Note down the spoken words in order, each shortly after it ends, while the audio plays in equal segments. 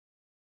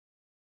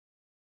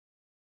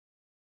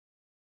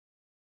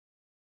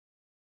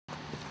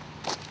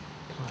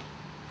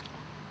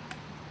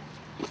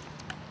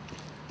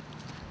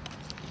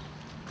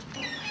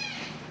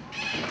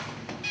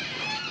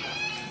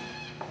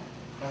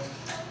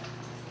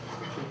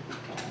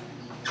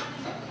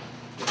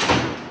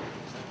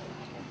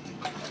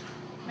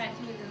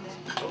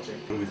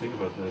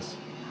about this.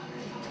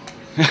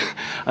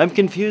 I'm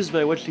confused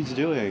by what she's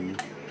doing.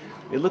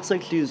 It looks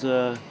like she's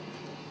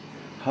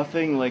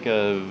huffing like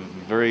a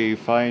very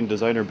fine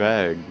designer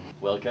bag.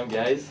 Welcome,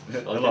 guys.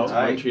 Welcome Hello. to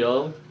Hi.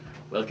 Montreal.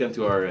 Welcome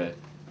to our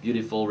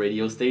beautiful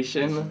radio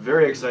station. It's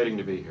very exciting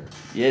to be here.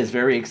 Yeah, it's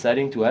very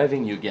exciting to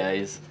having you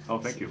guys. Oh,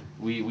 thank you.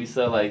 We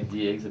saw like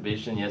the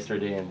exhibition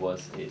yesterday and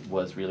it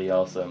was really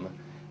awesome.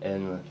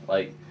 And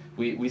like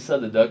we saw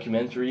the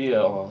documentary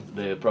on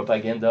the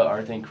propaganda,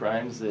 art and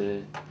crimes.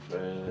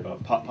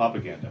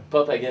 Propaganda.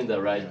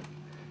 Propaganda, right?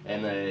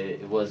 And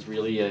it was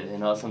really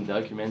an awesome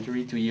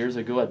documentary 2 years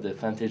ago at the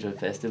Fantasia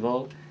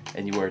Festival,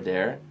 and you were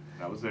there.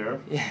 I was there.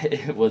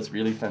 It was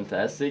really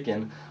fantastic,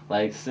 and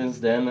like since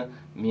then,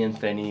 me and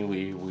Fanny,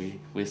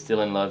 we're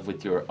still in love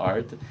with your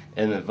art,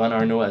 and Van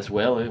Arno as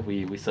well.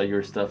 We saw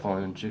your stuff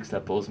on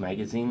Juxtapose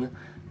magazine,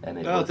 and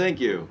it Thank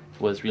you.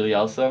 was really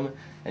awesome.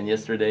 And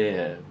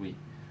yesterday,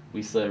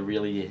 we saw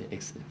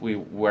we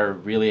were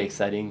really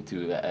exciting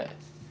to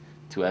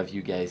have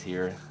you guys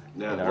here.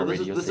 Yeah, in our well,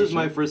 radio this is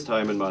my station. first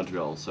time in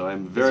Montreal, so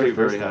I'm your very,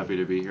 first very time? happy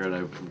to be here, and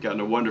I've gotten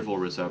a wonderful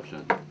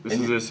reception. This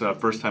is his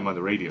first time on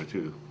the radio,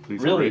 too.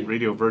 He's Really? a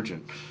radio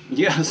virgin.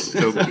 Yes.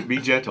 So be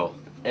gentle.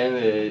 And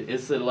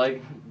it's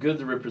like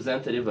good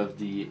representative of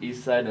the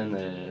east side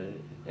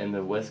and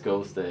the west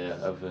coast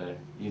of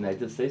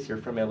United States. You're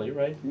from LA,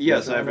 right?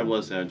 Yes, I'm from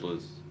Los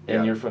Angeles. And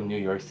Yeah. you're from New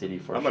York City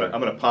for I'm sure.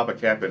 gonna pop a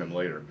cap in him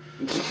later.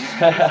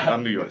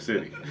 I'm New York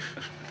City.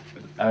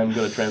 I'm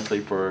gonna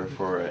translate for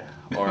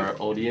our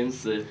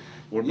audience.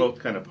 We're both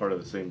kind of part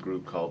of the same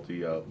group called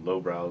the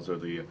Lowbrows or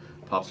the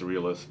Pop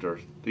Surrealist, or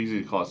they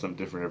usually call it something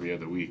different every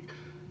other week.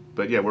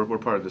 But yeah, we're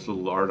part of this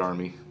little art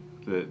army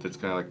that's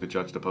kind of like the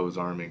Juxtapose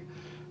army.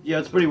 Yeah,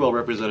 it's pretty well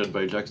represented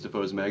by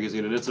Juxtapose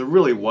magazine, and it's a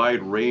really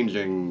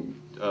wide-ranging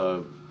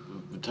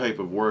type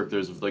of work.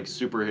 There's like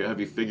super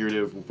heavy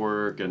figurative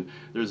work, and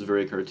there's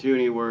very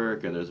cartoony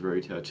work, and there's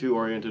very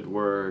tattoo-oriented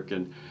work,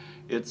 and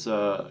it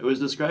was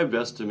described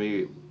best to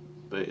me.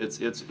 But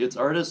it's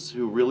artists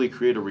who really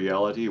create a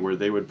reality where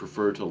they would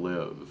prefer to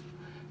live.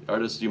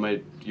 Artists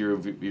your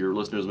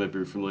listeners might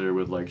be familiar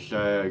with, like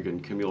Shag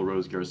and Camille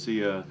Rose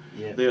Garcia.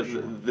 Yeah,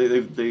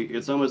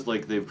 It's almost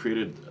like they've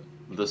created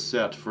the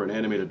set for an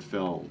animated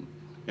film,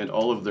 and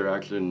all of their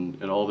action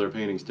and all of their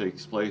paintings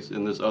takes place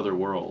in this other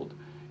world.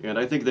 And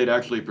I think they'd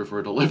actually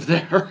prefer to live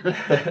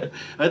there.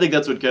 I think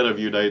that's what kind of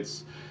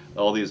unites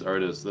all these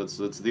artists.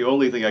 That's the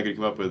only thing I could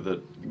come up with,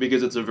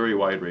 because it's a very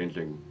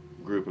wide-ranging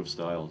group of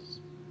styles.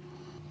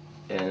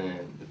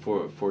 And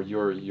for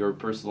your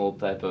personal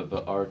type of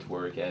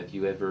artwork, have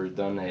you ever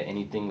done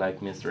anything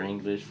like Mr.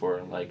 English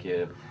for like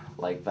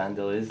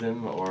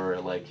vandalism or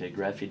like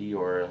graffiti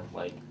or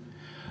like?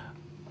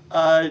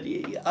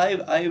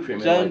 I've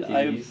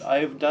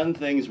done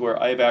things where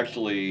I've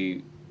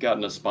actually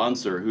gotten a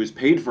sponsor who's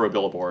paid for a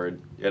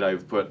billboard, and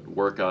I've put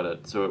work on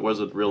it. So it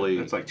wasn't really.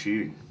 That's like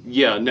cheating.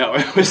 Yeah, no,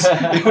 it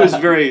was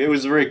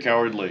very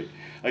cowardly.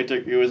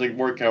 It was like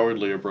more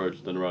cowardly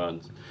approach than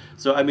Ron's.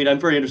 So I mean, I'm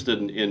very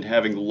interested in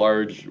having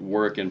large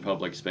work in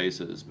public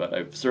spaces, but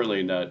I've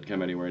certainly not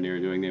come anywhere near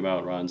doing the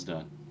amount Ron's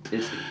done.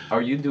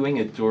 Are you doing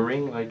a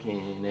touring like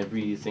in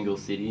every single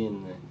city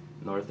in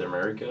North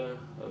America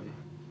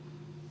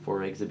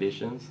for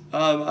exhibitions?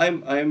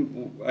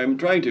 I'm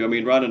trying to. I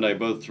mean, Ron and I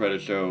both try to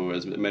show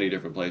as many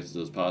different places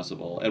as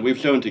possible, and we've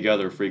shown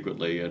together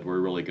frequently, and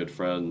we're really good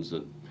friends,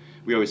 and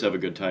we always have a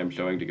good time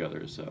showing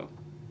together. So,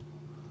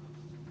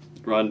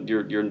 Ron,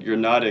 you're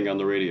nodding on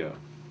the radio.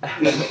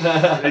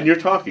 And you're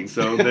talking,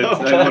 so I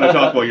want to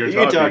talk while you're You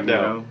talking. talk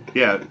now. know?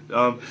 Yeah.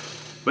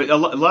 But a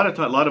lot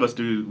of us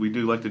do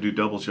like to do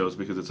double shows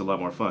because it's a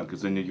lot more fun.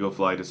 Because then you go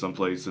fly to some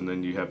place and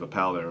then you have a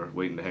pal there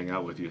waiting to hang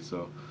out with you.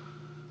 So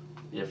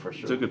Yeah, for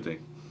sure. it's a good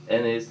thing.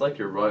 And it's like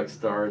a rock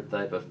star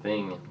type of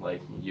thing.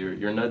 Like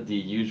you're not the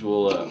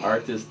usual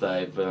artist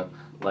type.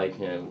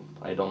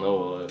 I don't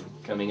know,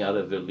 coming out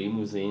of the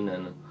limousine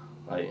and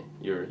like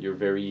you're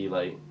very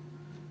like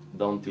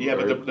down to Yeah,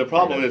 earth. but the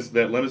problem is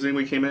that limousine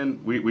we came in,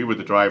 we were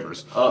the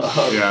drivers. Oh.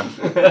 Yeah.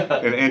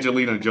 And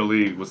Angelina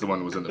Jolie was the one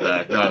who was in the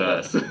back, not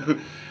us.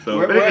 So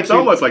We're but it's actually-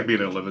 almost like being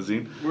in a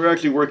limousine. We're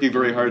actually working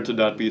very hard to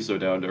not be so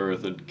down to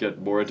earth and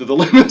get more into the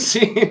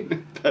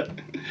limousine. but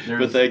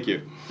thank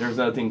you. There's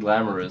nothing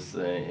glamorous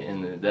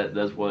in that.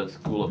 That's what's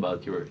cool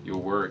about your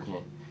work.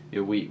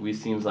 Yeah, we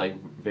seems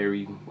like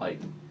very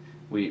like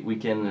we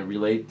can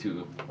relate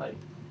to like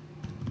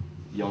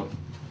young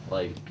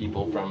like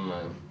people from.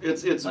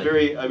 It's like-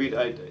 very. I mean,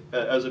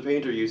 as a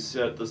painter, you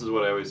sit. This is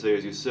what I always say: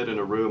 is you sit in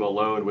a room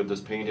alone with this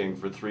painting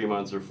for 3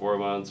 months or 4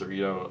 months, or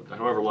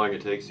however long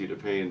it takes you to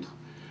paint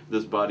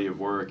this body of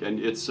work, and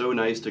it's so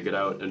nice to get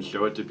out and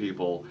show it to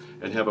people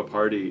and have a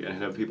party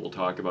and have people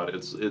talk about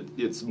it.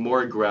 It's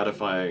more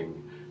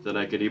gratifying than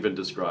I could even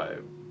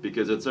describe,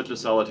 because it's such a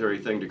solitary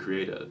thing to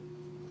create it.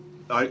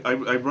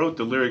 I wrote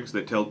the lyrics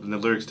and the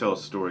lyrics tell a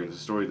story, the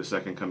story of the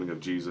second coming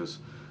of Jesus,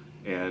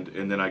 and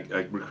then I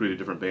recruited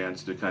different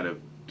bands to kind of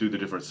do the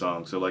different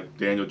songs. So like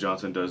Daniel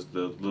Johnson does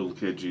the little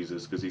kid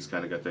Jesus, because he's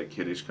kind of got that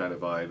kiddish kind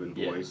of vibe and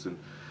voice, and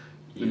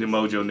And then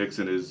Mojo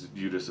Nixon is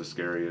Judas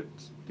Iscariot,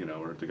 you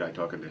know, or the guy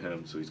talking to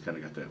him, so he's kind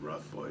of got that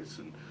rough voice,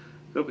 and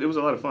it was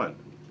a lot of fun.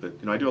 But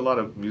you know, I do a lot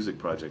of music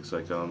projects.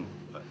 Like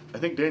I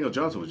think Daniel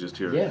Johnson was just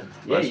here. Yeah,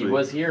 he week.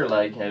 was here.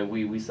 Like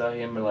we saw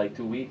him like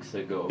 2 weeks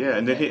ago. Yeah,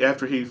 and then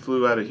after he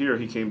flew out of here,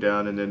 he came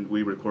down, and then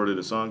we recorded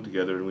a song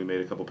together, and we made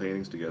a couple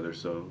paintings together.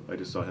 So I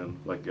just saw him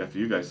like after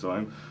you guys saw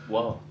him.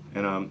 Wow.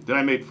 And then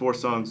I made 4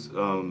 songs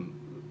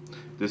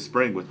this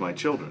spring with my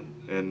children,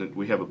 and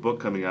we have a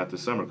book coming out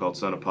this summer called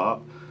Son of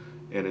Pop,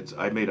 and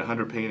I made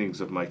 100 paintings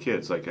of my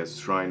kids, like as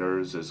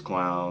Shriners, as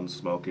clowns,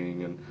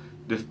 smoking, and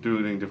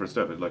doing different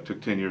stuff. It like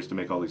took 10 years to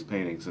make all these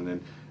paintings, and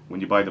then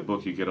when you buy the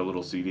book, you get a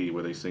little CD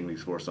where they sing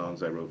these 4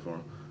 songs I wrote for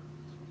them.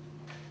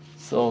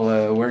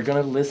 So we're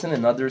gonna listen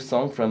another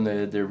song from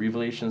the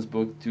Revelations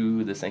book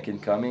to The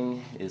Second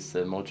Coming. It's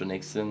Mojo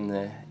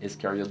Nixon,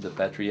 Iscariot the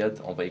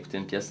Patriot. On va écouter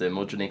une pièce de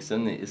Mojo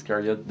Nixon,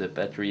 Iscariot the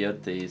Patriot,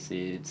 et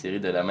c'est tiré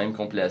de la même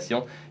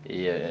compilation.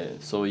 Et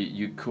so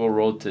you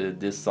co-wrote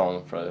this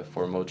song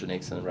for Mojo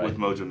Nixon, right? With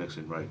Mojo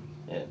Nixon, right?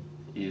 Yeah.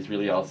 He's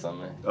really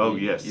awesome. Oh,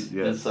 he yes, did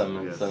yes.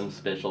 some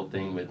special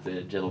thing with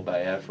Jello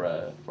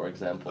Biafra, for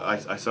example.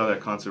 I saw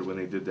that concert when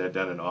they did that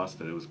down in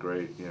Austin. It was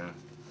great, yeah.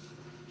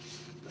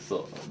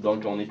 So,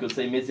 donc on écoute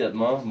ça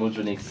immédiatement,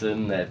 Mojo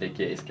Nixon avec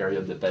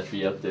Iscariot the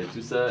Patriot,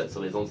 tout ça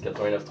sur les ondes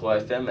 89.3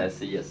 FM à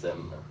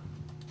CISM.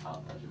 Ah,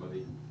 j'ai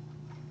mauvais.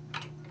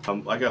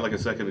 I got like a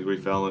second-degree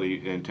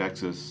felony in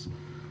Texas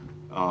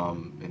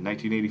in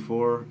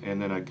 1984,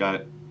 and then I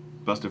got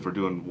busted for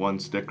doing 1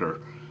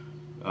 sticker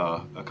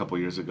a couple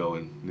years ago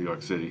in New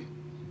York City.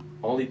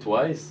 Only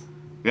twice?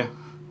 Yeah.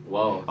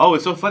 Wow. Oh,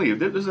 it's so funny.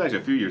 This is actually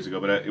a few years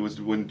ago, but it was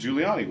when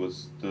Giuliani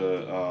was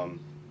the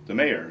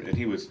mayor, and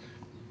he was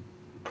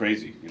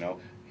crazy, you know.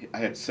 I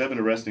had 7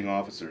 arresting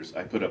officers.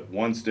 I put up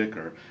 1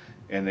 sticker,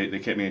 and they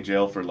kept me in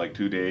jail for like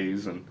 2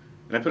 days, and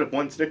I put up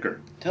 1 sticker.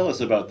 Tell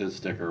us about this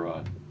sticker,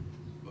 Rod.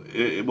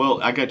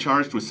 Well, I got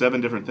charged with 7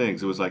 different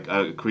things. It was like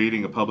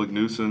creating a public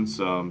nuisance,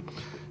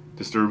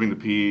 disturbing the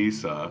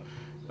peace,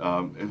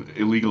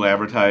 illegal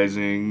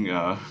advertising.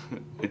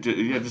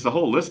 There's a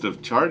whole list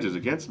of charges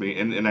against me,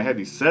 and I had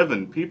these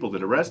 7 people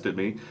that arrested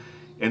me.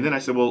 And then I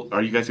said, well,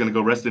 are you guys going to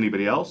go arrest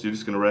anybody else? You're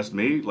just going to arrest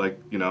me? Like,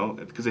 you know,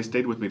 because they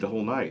stayed with me the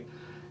whole night.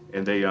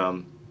 And they,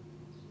 no,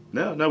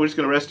 we're just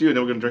going to arrest you, and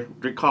then we're going to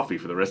drink coffee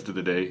for the rest of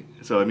the day.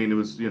 So, I mean, it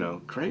was, you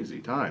know,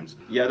 crazy times.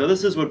 Yeah, now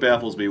this is what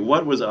baffles me.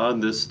 What was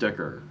on this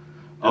sticker?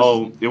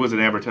 It was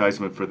an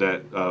advertisement for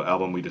that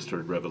album we just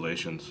heard,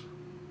 Revelations,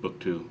 Book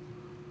 2.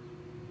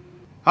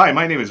 Hi,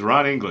 my name is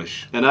Ron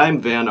English. And I'm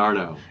Van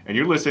Arno. And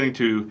you're listening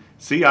to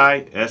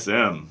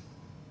CISM.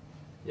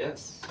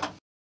 Yes.